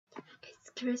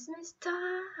Christmas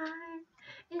time.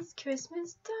 It's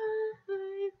Christmas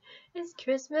time. It's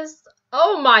Christmas.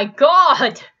 Oh my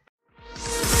god!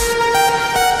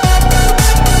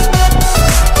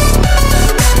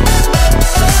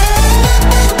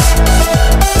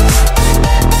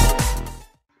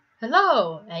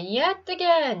 Hello, and yet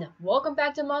again, welcome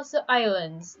back to Monster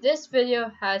Islands. This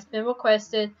video has been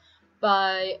requested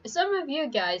by some of you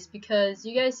guys because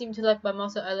you guys seem to like my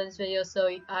Monster Islands video, so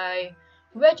I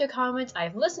read your comments,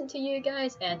 I've listened to you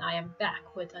guys, and I am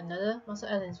back with another Monster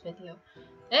Islands video.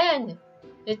 And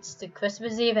it's the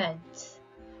Christmas event.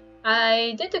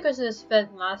 I did the Christmas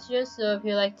event last year, so if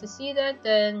you'd like to see that,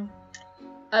 then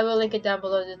I will link it down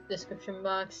below in the description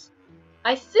box.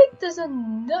 I think there's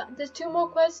two more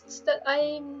quests that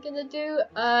I'm gonna do.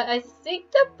 I think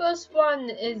the first one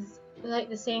is like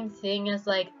the same thing as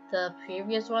like the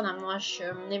previous one. I'm not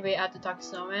sure. Maybe I have to talk to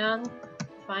Snowman,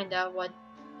 find out what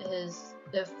is,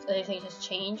 if anything has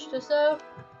changed or so.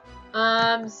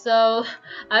 So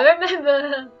I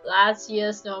remember last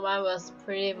year Snowman was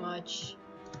pretty much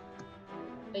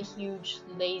a huge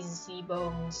lazy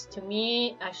bones to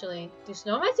me. Actually, do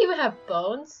snowmans even have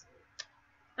bones?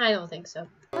 I don't think so.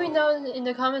 Let me know in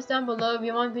the comments down below if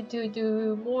you want me to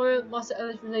do more Monster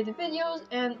Islands related videos,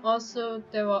 and also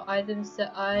there are items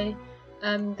that I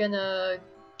am gonna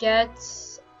get,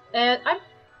 and I'm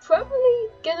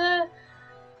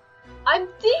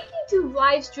thinking to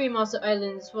live stream Monster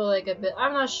Islands for like a bit.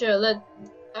 I'm not sure. Let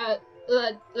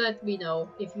me know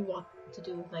if you want to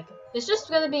do like, it's just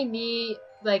gonna be me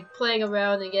like playing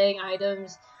around and getting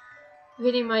items,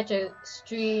 pretty much a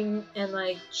stream and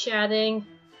like chatting.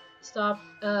 Stop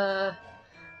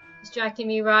distracting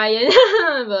me, Ryan.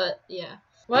 But yeah,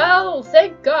 well,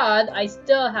 thank god I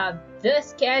still have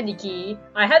this candy key.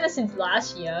 I had it since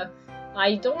last year.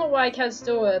 I don't know why I can't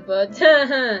store it, but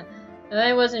I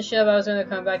wasn't sure if I was gonna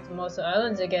come back to Monster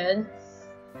Islands again.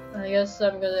 I guess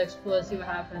I'm gonna explore, see what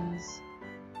happens.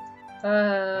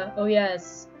 Oh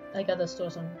yes, I gotta store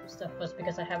some stuff first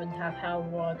because I haven't had power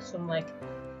logs from like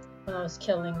when I was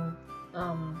killing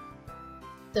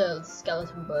the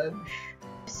skeleton bird.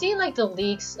 I've seen like the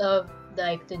leaks of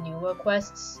like the newer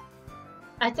quests.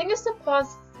 I think it's the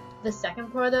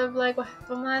second part of like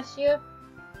from last year.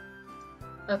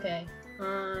 Okay,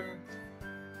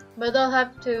 but I'll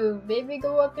have to maybe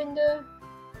go up in the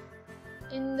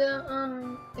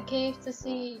cave to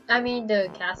see, I mean the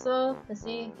castle, to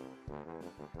see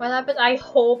what happened. I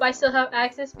hope I still have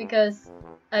access because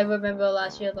I remember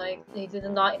last year, like, they did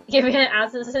not give me an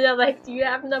access to that, like, do you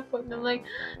have an appointment? I'm like,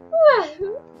 what?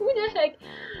 Who the heck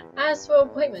asks for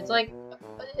appointments? Like,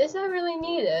 is that really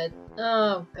needed?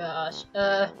 Oh gosh,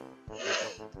 but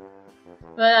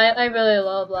I really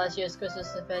loved last year's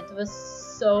Christmas event. It was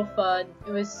so fun.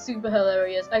 It was super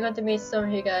hilarious. I got to meet some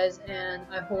of you guys, and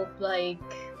I hope, like,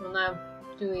 when I'm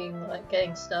doing, like,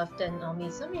 getting stuff, then I'll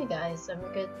meet some of you guys, and we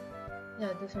could,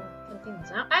 yeah, do some fun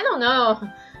things. I don't know.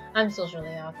 I'm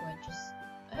socially awkward. Just,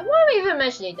 why am I even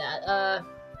mentioning that?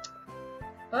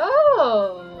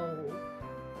 Oh,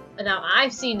 now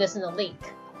I've seen this in a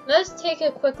leak. Let's take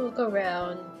a quick look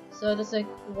around. So there's a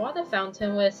water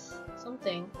fountain with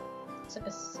something. It's like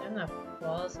a Santa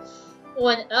Claus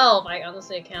or an elf. I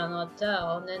honestly cannot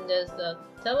tell. And then there's the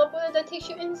teleporter that takes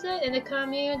you inside, and the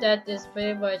commune that is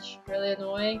pretty much really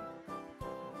annoying,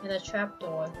 and a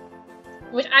trapdoor,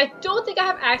 which I don't think I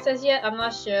have access yet. I'm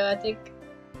not sure. I think,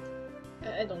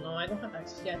 I don't know. I don't have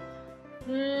access yet.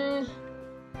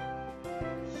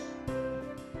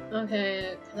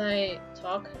 Okay, can I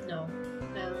talk? No.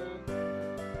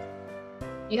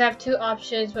 You have two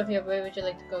options from here. Where would you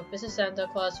like to go? Visit Santa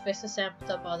Claus, visit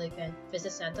Santa Claus again.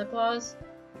 Visit Santa Claus?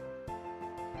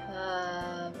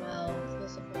 Well,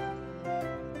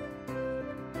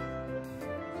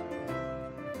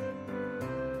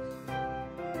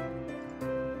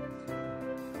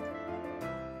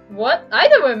 what? I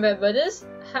don't remember this.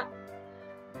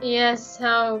 Yes,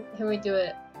 how can we do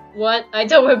it? What? I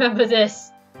don't remember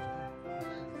this.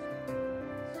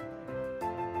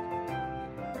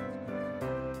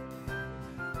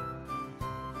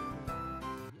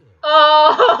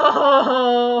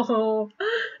 Oh!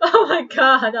 Oh my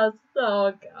god,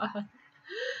 oh god.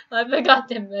 I forgot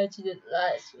to mention it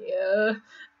last year.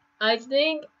 I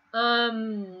think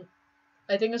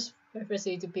it's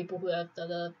referencing to people who have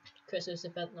done a Christmas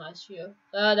event last year.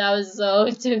 Oh, that was so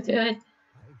too good. I cannot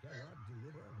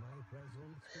deliver my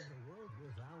presents to the world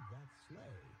without that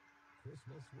sleigh.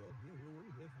 Christmas will be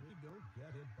ruined if we don't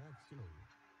get it back soon.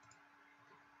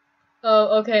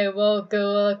 Oh, okay, well, good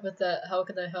luck with that. How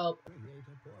can I help? Create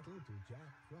a portal to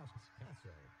Jack Frost's castle.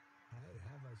 I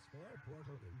have a spare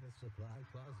portal in the supply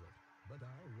closet, but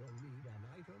I will need an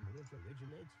item with the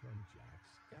originates from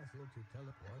Jack's castle to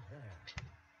teleport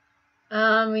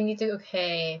there. We need to.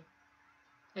 Okay.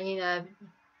 I need a.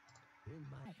 In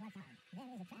my There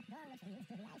is a trapdoor which leads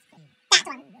to the ice cave. That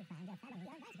one! You will find your family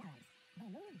of ice dwellers. They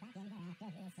move back in there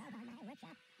after we solve on my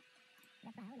workshop.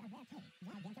 The crown of their king,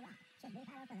 gigantic rock, should be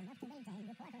powerful enough to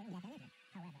maintain the quarter mechanism.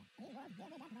 However, we won't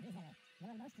give it up that easily. You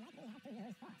will most likely have to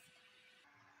use force.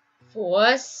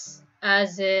 Force?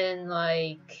 As in,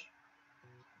 like.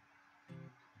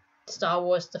 Star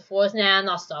Wars the Force? Nah,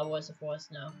 not Star Wars the Force,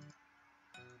 no.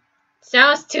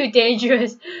 Sounds too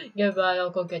dangerous. Goodbye,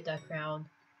 I'll go get that crown.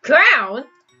 Crown?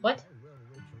 What? I will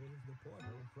retrieve the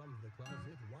portal from the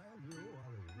closet while you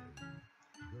are away.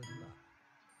 Good luck.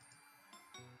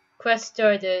 Quest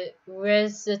started.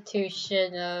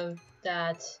 Restitution of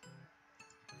that.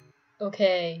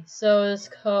 Okay, so it's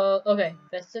called. Okay,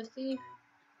 Festive Thief.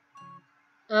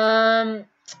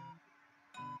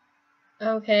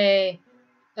 Okay.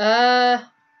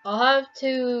 I'll have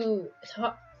to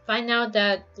find out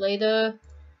that later.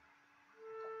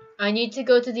 I need to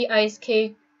go to the ice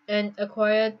cave and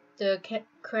acquire the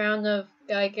crown of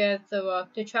gigantic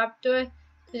rock. The trapdoor to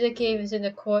the cave is in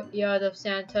the courtyard of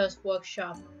Santa's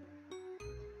workshop.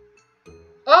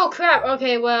 Oh crap!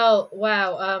 Okay, well,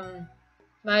 wow,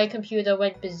 my computer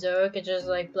went berserk. It just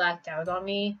like blacked out on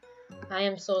me. I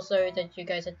am so sorry that you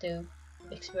guys had to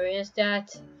experience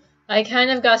that. I kind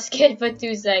of got scared for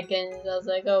 2 seconds. I was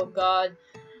like, oh god.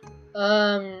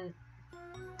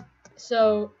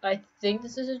 So I think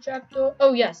this is a trapdoor.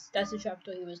 Oh yes, that's the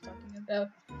trapdoor he was talking about.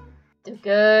 The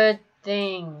good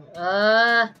thing.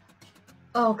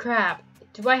 Oh crap.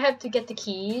 Do I have to get the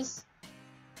keys?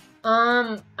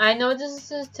 I know this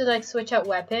is to like switch out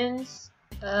weapons.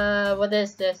 What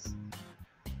is this?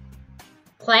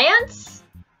 Plants?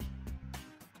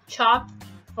 Chop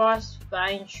frost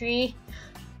vine tree.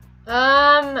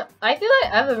 I feel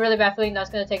like I have a really bad feeling that's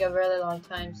gonna take a really long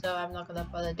time, so I'm not gonna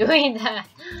bother doing that.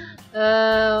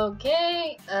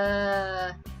 Okay.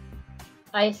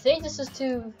 I think this is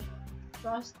to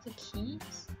frost the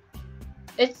keys.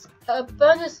 It's a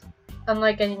bonus. I'm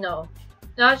like, I know.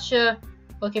 Not sure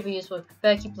what could be useful.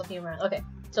 Better keep looking around. Okay,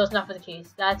 so it's not for the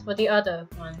keys. That's for the other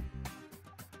one.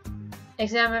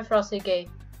 Examine frosty gate.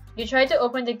 You try to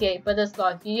open the gate, but it's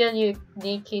locked. You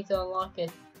need key to unlock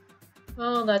it.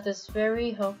 Oh, that is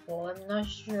very helpful. I'm not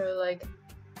sure, like,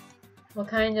 what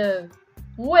kind of...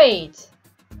 Wait!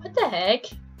 What the heck?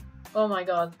 Oh my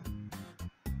god.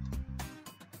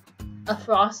 A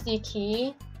frosty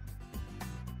key?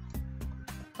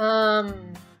 What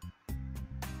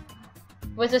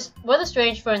a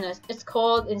strange furnace. It's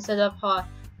cold instead of hot.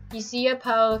 You see a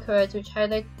pile of cards which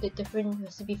highlight the different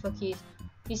recipe for keys.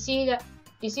 You see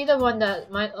the one that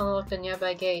might unlock the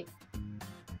nearby gate.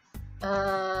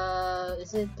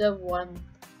 Is it the one?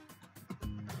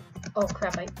 Oh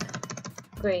crap,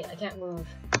 great, I can't move.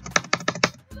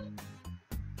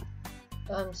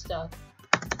 I'm stuck.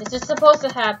 Is this supposed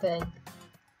to happen?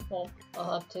 Well,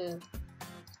 I'll have to.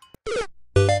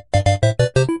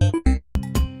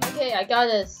 Okay, I got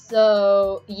it.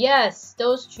 So, yes,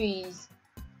 those trees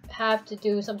have to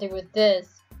do something with this.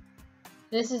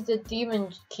 This is the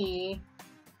demon key.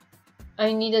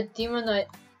 I need a demonite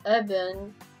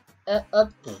ebon. I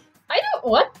don't.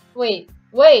 What? Wait.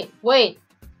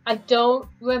 I don't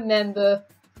remember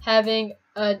having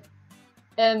an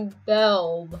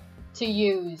emblem to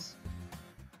use.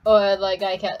 Or like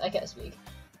I can't speak.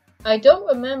 I don't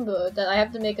remember that I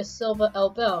have to make a silver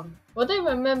emblem. What I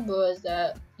remember is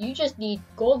that you just need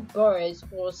gold bars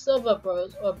or silver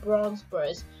bars or bronze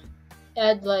bars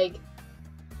and like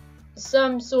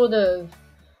some sort of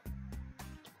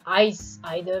ice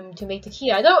item to make the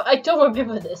key. I don't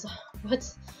remember this. What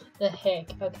the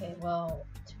heck? Okay, well,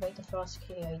 to make the frost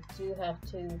key I do have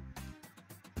to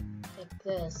take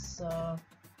this, so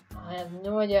I have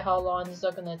no idea how long this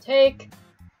is gonna take.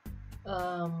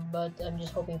 But I'm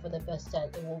just hoping for the best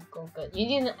that it will go good. You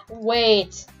didn't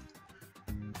wait.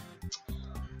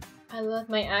 I left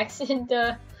my axe in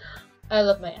the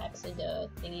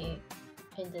thingy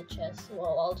in the chest.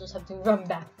 Well, I'll just have to run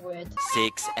back for it.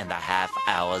 6.5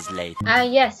 hours later.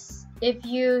 Yes. If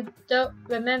you don't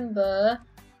remember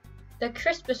the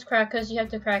Christmas crackers, you have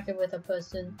to crack it with a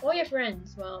person or your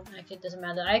friends. Well, actually, it doesn't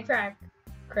matter. I crack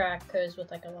crackers with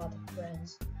like a lot of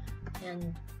friends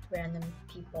and random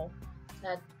people.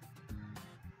 That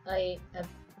I have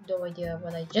no idea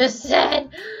what I just said.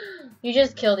 You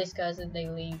just kill these guys and they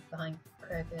leave behind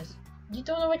crackers. You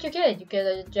don't know what you get. You get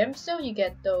a gemstone. You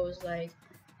get those like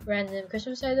random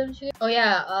Christmas items. Oh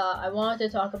yeah. I wanted to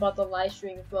talk about the live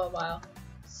stream for a while.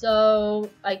 So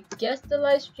I guess the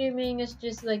live streaming is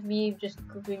just like me just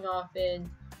goofing off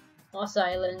in Lost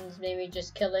Islands, maybe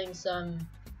just killing some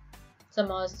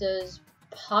monsters,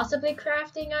 possibly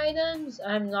crafting items.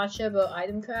 I'm not sure about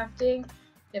item crafting,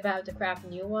 if I have to craft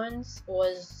new ones, or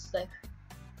is like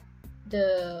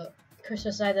the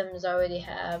Christmas items already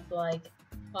have like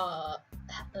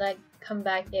come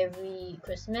back every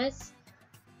Christmas.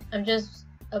 I'm just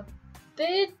a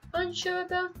bit unsure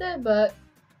about that, but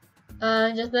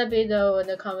just let me know in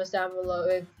the comments down below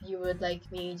if you would like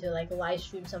me to like live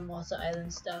stream some Monster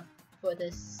Island stuff for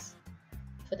this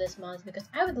month, because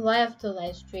I would love to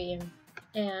live stream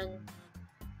and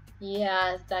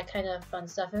yeah, that kind of fun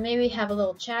stuff, and maybe have a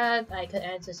little chat. I could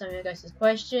answer some of you guys'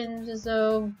 questions or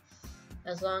so,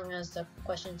 as long as the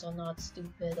questions are not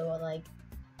stupid or like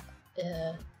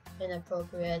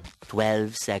inappropriate.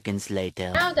 12 seconds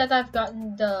later. Now that I've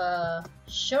gotten the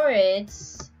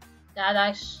shorts, that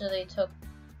actually took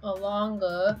a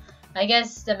longer. I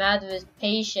guess the matter is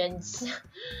patience.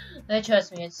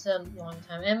 Trust me, it's a long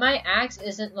time. And my axe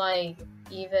isn't like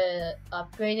even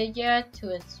upgraded yet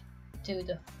to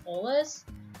the fullest.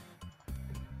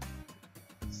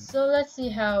 So let's see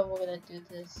how we're gonna do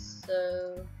this.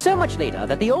 So much later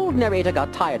that the old narrator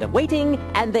got tired of waiting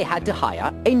and they had to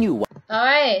hire a new one.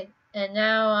 Alright, and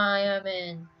now I am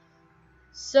in.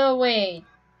 So wait,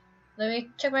 let me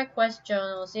check my quest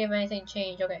journal, see if anything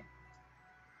changed. Okay.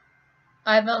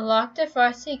 I've unlocked the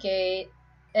Frosty Gate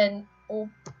and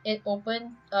it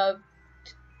opened up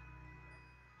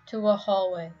to a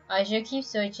hallway. I should keep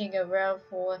searching around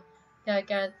for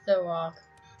the rock.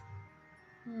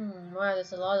 Wow,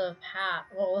 there's a lot of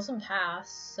there's some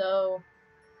paths, so...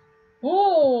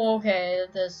 Ooh, okay,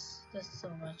 there's so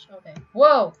much. Okay.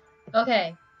 Whoa!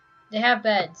 Okay. They have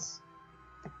beds.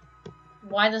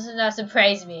 Why doesn't that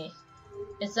surprise me?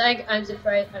 It's like I'm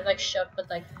surprised, I'm like shocked, but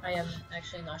like I am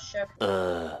actually not shocked.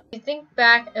 You think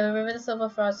back and remember the Silver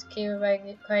Frost cave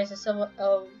requires a silver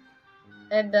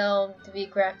emblem to be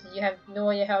crafted. You have no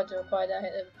idea how to acquire that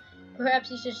item. Perhaps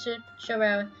you should search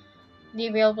around the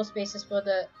available spaces for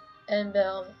the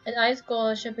emblem. An ice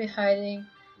golem should be hiding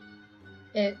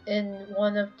it in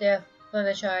one of their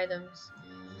furniture items.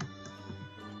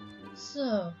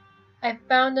 So, I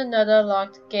found another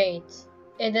locked gate.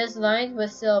 It is lined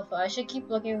with silver. I should keep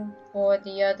looking for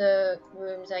the other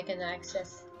rooms I can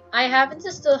access. I happen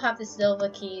to still have the silver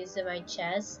keys in my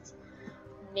chest.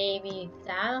 Maybe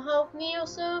that'll help me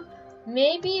also.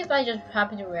 Maybe if I just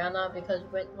happen to run out, because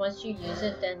once you use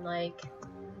it, then like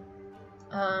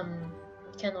you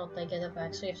cannot like get it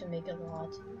back, so you have to make a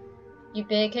lot. You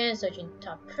begin searching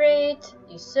top crate.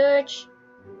 You search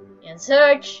and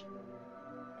search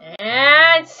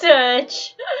and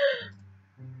search.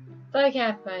 But I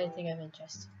can't find anything of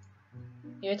interest.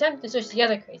 You attempt to search the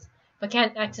other crates, but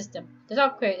can't access them. The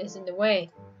top crate is in the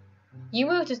way. You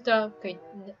move to the top crate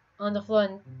on the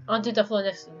floor onto the floor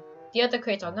next to you. The other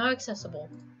crates are not accessible.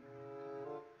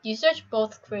 You search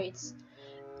both crates,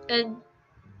 and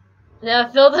they are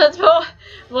filled with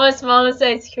more smaller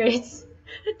sized crates.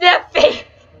 They're fake!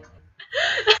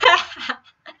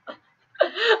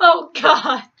 Oh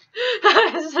god!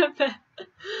 That is so bad.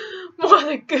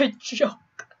 What a good joke.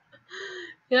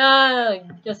 Yeah,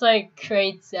 just like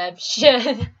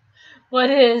crateception. What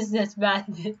is this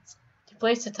madness? You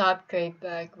place the top crate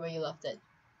back where you left it.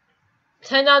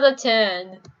 10 out of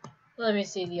 10. Let me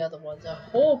see the other ones.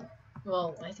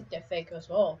 Well, I think they're fake as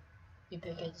well. You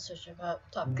begin to search about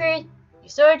top crate. You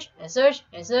search and search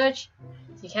and search.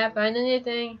 You can't find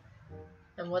anything.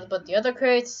 And what about the other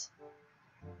crates?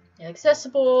 They're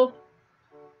accessible.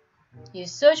 You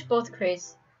search both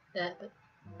crates,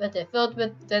 but they're filled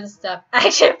with dead stuff.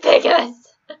 Action figures!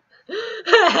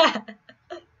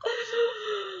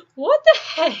 What the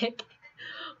heck?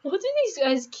 What do these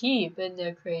guys keep in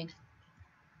their crate?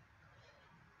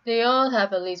 They all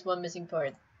have at least one missing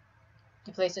part.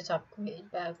 You place the top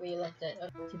crate back where you left it.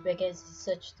 You begin to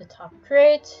search the top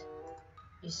crate.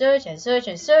 You search and search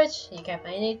and search. You can't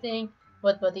find anything.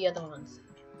 What about the other ones?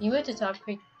 You move the top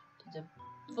crate to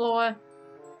the floor.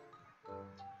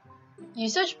 You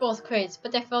search both crates,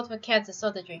 but they're filled with cans of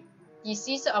soda drink. You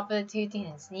seize the opportunity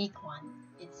and sneak one.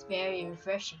 It's very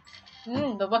refreshing.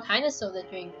 But what kind of soda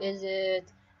drink? Is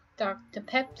it Dr.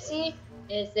 Pepsi?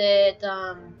 Is it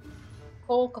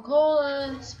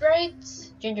Coca-Cola,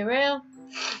 Sprite, ginger ale?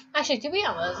 Actually, to be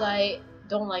honest, I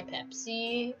don't like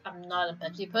Pepsi. I'm not a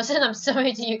Pepsi person. I'm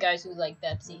sorry to you guys who like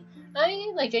Pepsi.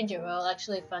 I like ginger ale.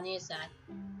 Actually, funny is that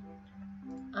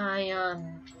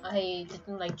I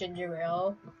didn't like ginger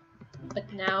ale,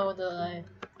 but now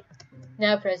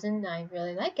present I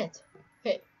really like it.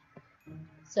 Okay,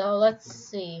 so let's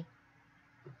see.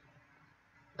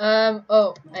 No,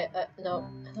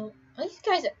 these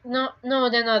guys, no,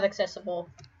 they're not accessible.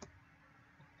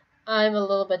 I'm a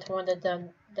little bit torn that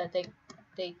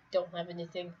they don't have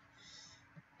anything.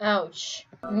 Ouch.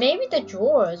 Maybe the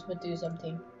drawers would do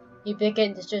something. You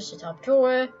begin to search the top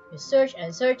drawer. You search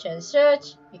and search and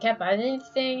search. You can't find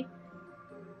anything.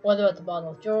 What about the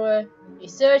bottom drawer? You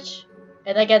search,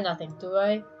 and I get nothing. Do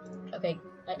I? Okay,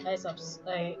 I stop.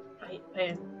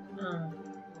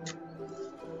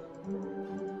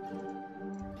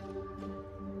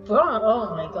 Bro,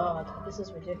 oh my god, this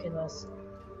is ridiculous.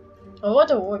 Oh,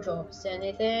 what a wardrobe. Is there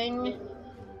anything?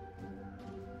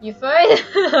 You find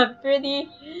a pretty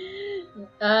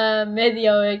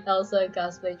mediocre Elsa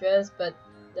cosplay dress, but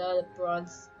the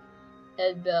bronze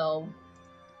emblem.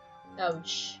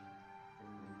 Ouch.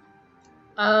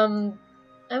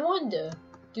 I wonder,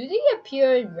 do they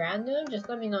appear in random? Just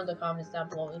let me know in the comments down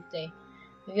below if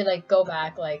you like go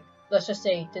back, like let's just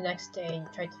say the next day and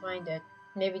try to find it.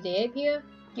 Maybe they appear.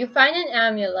 You find an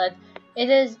amulet. It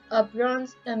is a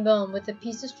bronze emblem with a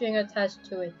piece of string attached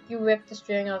to it. You rip the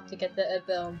string off to get the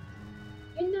emblem.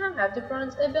 You now have the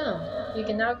bronze emblem. You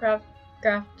can now craft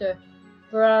the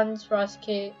bronze frost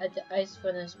cake at the ice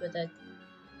furnace with it.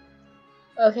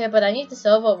 Okay, but I need the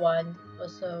silver one.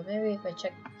 Also, maybe if I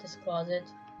check this closet.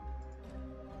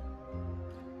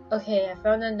 Okay, I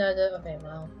found another. Okay,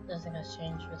 well, nothing has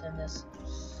changed within this.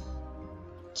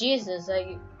 Jesus,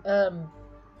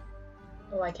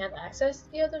 oh, I can't access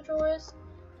the other drawers?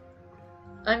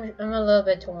 I'm a little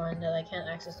bit torn that I can't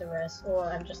access the rest, or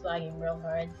I'm just lagging real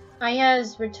hard. I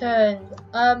has returned.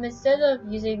 Instead of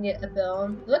using the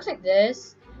emblem, it looks like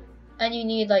this, and you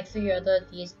need like 3 other of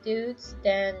these dudes.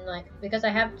 Then like because I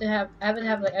haven't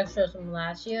have like extras from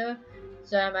last year,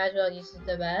 so I might as well use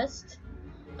the best.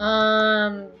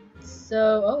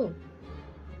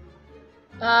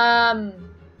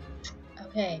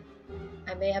 Okay,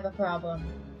 I may have a problem.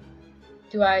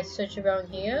 Do I search around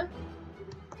here?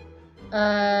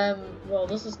 Well,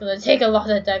 this is gonna take a lot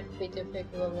of time for me to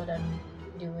figure out what I'm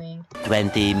doing.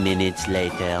 20 minutes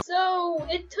later. So,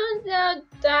 it turns out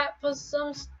that for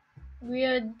some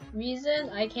weird reason,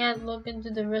 I can't look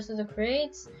into the rest of the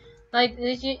crates. Like,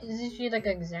 is this usually like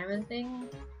an examine thing?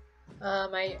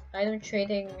 My item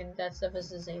trading and that stuff is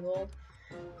disabled.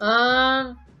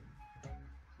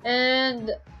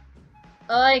 And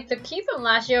like the key from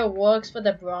last year works for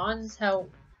the bronze. How?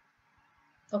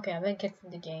 Okay, I've been kicked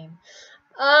from the game.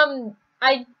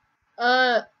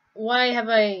 Why have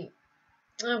I?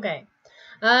 Okay.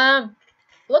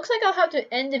 Looks like I'll have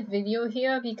to end the video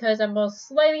here because I'm most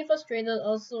slightly frustrated.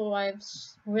 Also, I've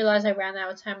realized I ran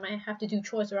out of time. I have to do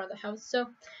chores around the house. So,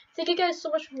 thank you guys so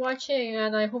much for watching,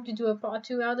 and I hope to do a part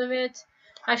 2 out of it.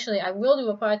 Actually, I will do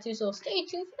a part 2, so stay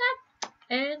tuned for that.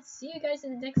 And see you guys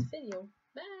in the next video.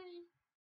 Bye!